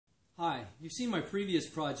Hi, you've seen my previous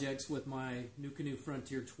projects with my Nucanoe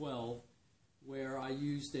Frontier 12 where I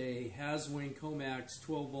used a Haswing Comax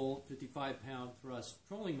 12 volt 55 pound thrust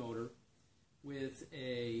trolling motor with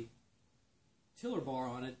a tiller bar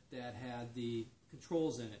on it that had the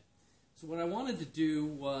controls in it. So what I wanted to do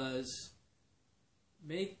was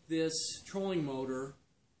make this trolling motor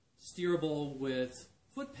steerable with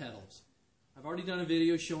foot pedals. I've already done a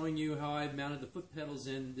video showing you how I've mounted the foot pedals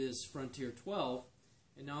in this Frontier 12.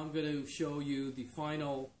 And now I'm going to show you the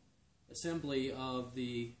final assembly of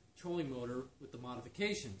the trolling motor with the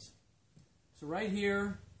modifications. So right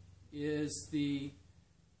here is the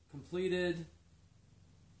completed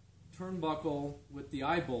turnbuckle with the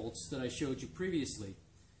eye bolts that I showed you previously.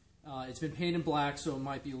 It's been painted black, so it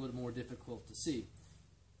might be a little more difficult to see.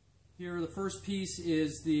 Here the first piece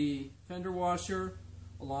is the fender washer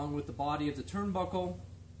along with the body of the turnbuckle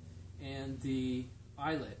and the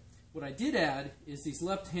eyelet. What I did add is these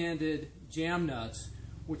left-handed jam nuts,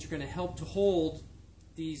 which are going to help to hold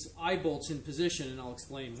these eye bolts in position, and I'll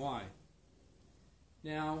explain why.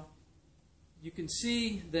 Now, you can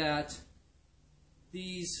see that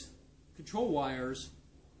these control wires,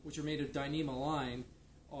 which are made of Dyneema line,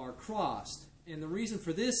 are crossed. And the reason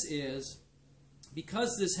for this is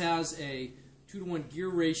because this has a 2-to-1 gear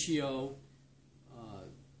ratio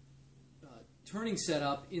turning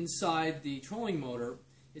setup inside the trolling motor,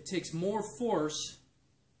 it takes more force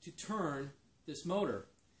to turn this motor.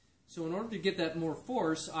 So in order to get that more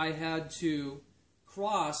force, I had to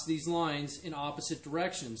cross these lines in opposite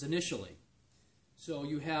directions initially. So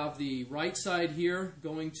you have the right side here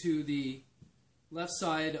going to the left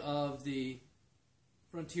side of the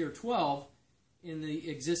Frontier 12 in the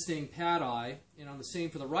existing pad eye, and on the same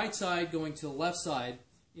for the right side going to the left side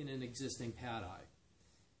in an existing pad eye.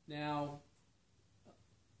 Now,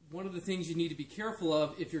 one of the things you need to be careful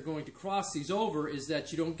of if you're going to cross these over is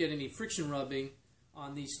that you don't get any friction rubbing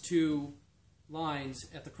on these two lines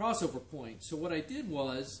at the crossover point. So what I did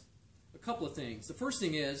was a couple of things. The first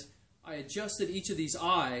thing is I adjusted each of these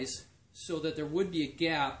eyes so that there would be a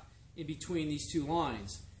gap in between these two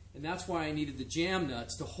lines. And that's why I needed the jam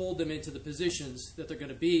nuts to hold them into the positions that they're going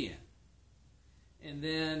to be in. And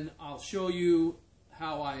then I'll show you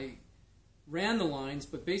how I ran the lines,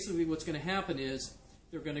 but basically what's going to happen is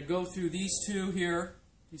they're going to go through these two here,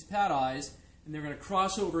 these pad eyes, and they're going to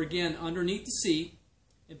cross over again underneath the seat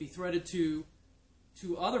and be threaded to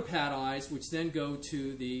two other pad eyes, which then go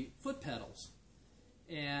to the foot pedals.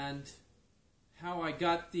 And how I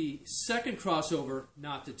got the second crossover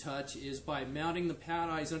not to touch is by mounting the pad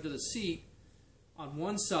eyes under the seat on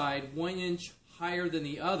one side 1 inch higher than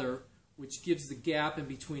the other, which gives the gap in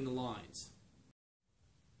between the lines.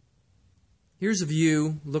 Here's a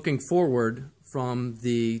view looking forward from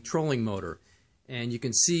the trolling motor, and you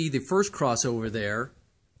can see the first crossover there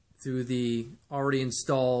through the already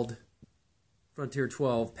installed Frontier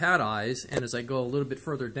 12 pad eyes, and as I go a little bit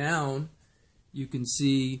further down you can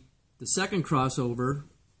see the second crossover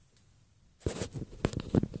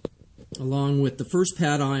along with the first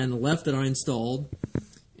pad eye on the left that I installed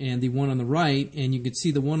and the one on the right, and you can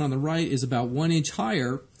see the one on the right is about 1 inch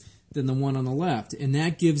higher than the one on the left, and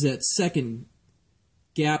that gives that second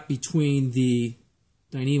gap between the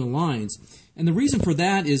Dyneema lines. And the reason for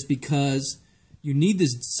that is because you need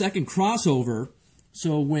this second crossover,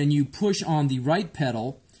 so when you push on the right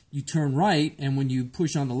pedal you turn right, and when you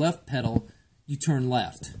push on the left pedal you turn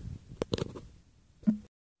left.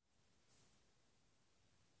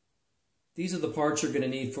 These are the parts you're going to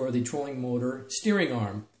need for the trolling motor steering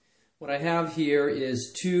arm. What I have here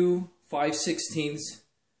is two 5/16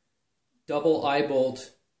 double eye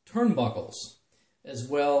bolt turnbuckles, as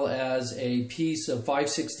well as a piece of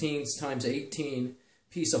 5/16 × 18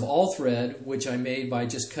 piece of all thread, which I made by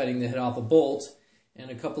just cutting the head off a bolt,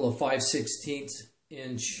 and a couple of 5/16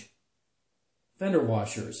 inch fender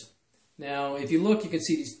washers. Now, if you look, you can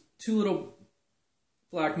see these two little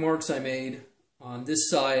black marks I made on this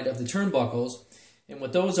side of the turnbuckles, and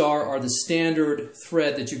what those are the standard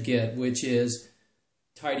thread that you get, which is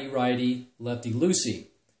tighty-righty, lefty-loosey.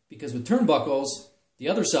 Because with turnbuckles, the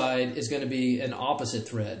other side is going to be an opposite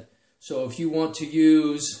thread. So if you want to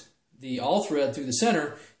use the all thread through the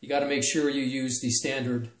center, you got to make sure you use the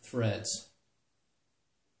standard threads.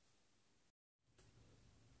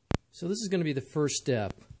 So this is going to be the first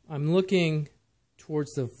step. I'm looking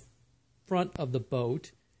towards the front of the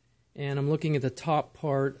boat, and I'm looking at the top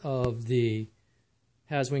part of the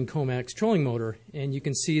Haswing Comax trolling motor, and you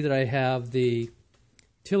can see that I have the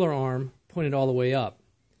tiller arm pointed all the way up,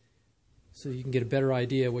 so you can get a better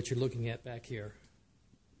idea of what you're looking at back here.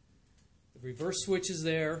 The reverse switch is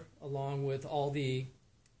there, along with all the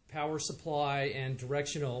power supply and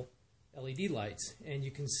directional LED lights. And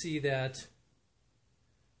you can see that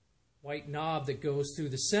white knob that goes through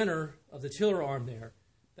the center of the tiller arm there.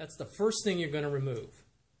 That's the first thing you're going to remove.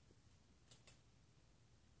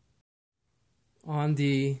 On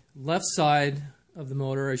the left side of the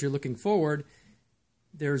motor, as you're looking forward,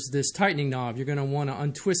 there's this tightening knob. You're going to want to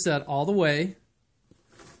untwist that all the way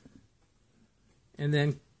and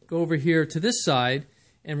then go over here to this side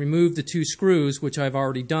and remove the two screws, which I've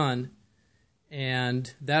already done,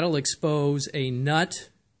 and that'll expose a nut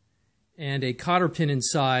and a cotter pin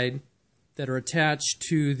inside that are attached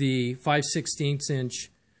to the 5/16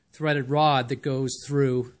 inch threaded rod that goes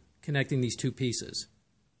through connecting these two pieces.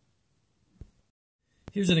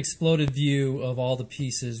 Here's an exploded view of all the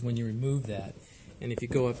pieces when you remove that. And if you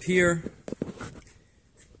go up here,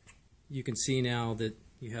 you can see now that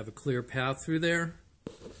you have a clear path through there,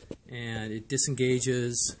 and it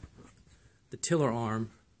disengages the tiller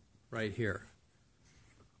arm right here.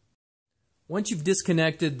 Once you've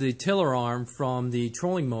disconnected the tiller arm from the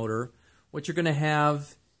trolling motor, what you're going to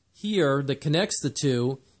have here that connects the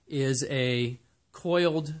two is a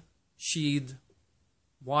coiled sheathed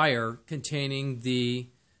wire containing the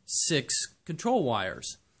 6 control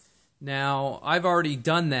wires. Now, I've already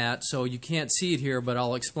done that, so you can't see it here, but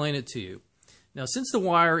I'll explain it to you. Now, since the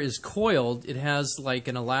wire is coiled, it has like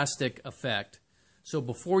an elastic effect. So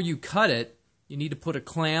before you cut it, you need to put a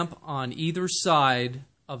clamp on either side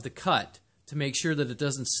of the cut to make sure that it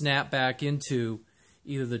doesn't snap back into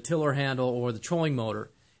either the tiller handle or the trolling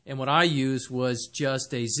motor. And what I used was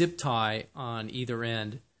just a zip tie on either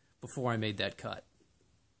end before I made that cut.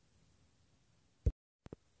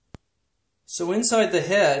 So inside the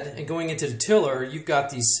head and going into the tiller, you've got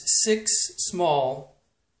these 6 small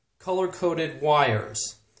color-coded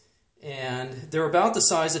wires. And they're about the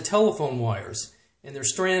size of telephone wires, and they're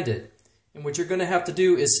stranded. And what you're going to have to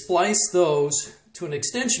do is splice those to an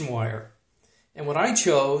extension wire. And what I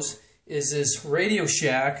chose is this Radio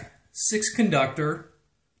Shack 6-conductor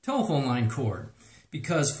telephone line cord,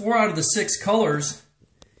 because 4 out of the 6 colors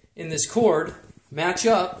in this cord match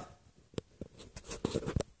up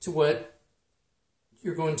to what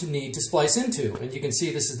you're going to need to splice into. And you can see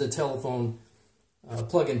this is the telephone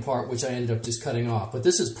plug-in part, which I ended up just cutting off. But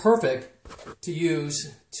this is perfect to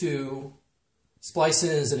use to splice in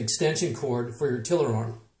as an extension cord for your tiller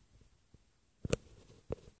arm.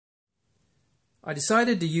 I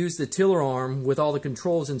decided to use the tiller arm with all the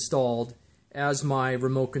controls installed as my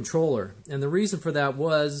remote controller. And the reason for that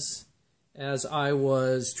was, as I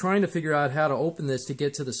was trying to figure out how to open this to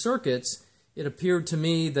get to the circuits, it appeared to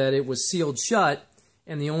me that it was sealed shut,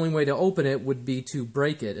 and the only way to open it would be to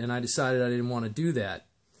break it, and I decided I didn't want to do that.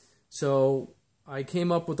 So I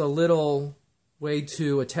came up with a little way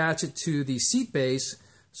to attach it to the seat base,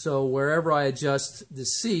 so wherever I adjust the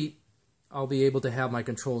seat, I'll be able to have my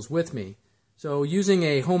controls with me. So using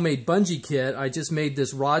a homemade bungee kit, I just made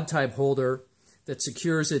this rod type holder that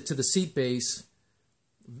secures it to the seat base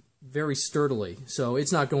very sturdily, so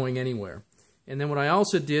it's not going anywhere. And then what I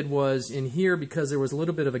also did was, in here, because there was a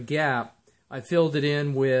little bit of a gap, I filled it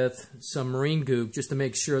in with some marine goop just to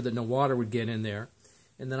make sure that no water would get in there.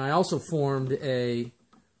 And then I also formed a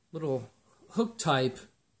little hook type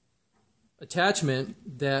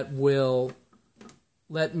attachment that will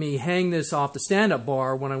let me hang this off the stand-up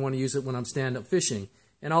bar when I want to use it when I'm stand-up fishing.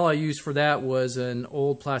 And all I used for that was an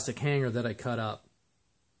old plastic hanger that I cut up.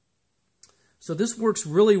 So this works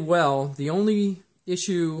really well. The only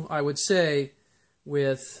issue I would say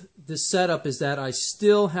with this setup is that I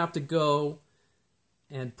still have to go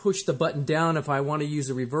and push the button down if I want to use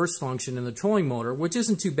the reverse function in the trolling motor, which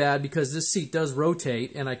isn't too bad because this seat does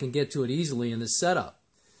rotate and I can get to it easily in this setup.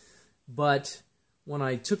 But when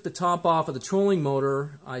I took the top off of the trolling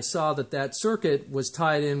motor, I saw that that circuit was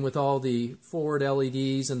tied in with all the forward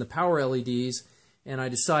LEDs and the power LEDs, and I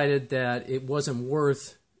decided that it wasn't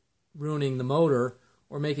worth ruining the motor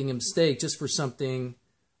or making a mistake just for something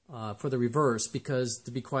for the reverse, because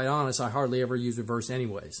to be quite honest, I hardly ever use reverse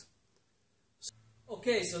anyways.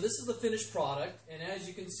 Okay, so this is the finished product, and as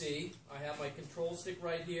you can see, I have my control stick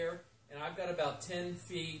right here, and I've got about 10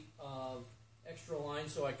 feet of extra line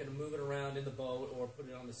so I can move it around in the boat or put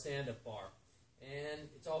it on the stand-up bar. And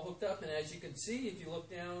it's all hooked up, and as you can see, if you look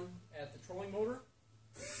down at the trolling motor,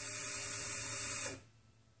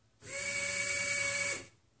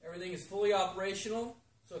 everything is fully operational.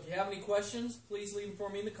 So if you have any questions, please leave them for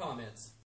me in the comments.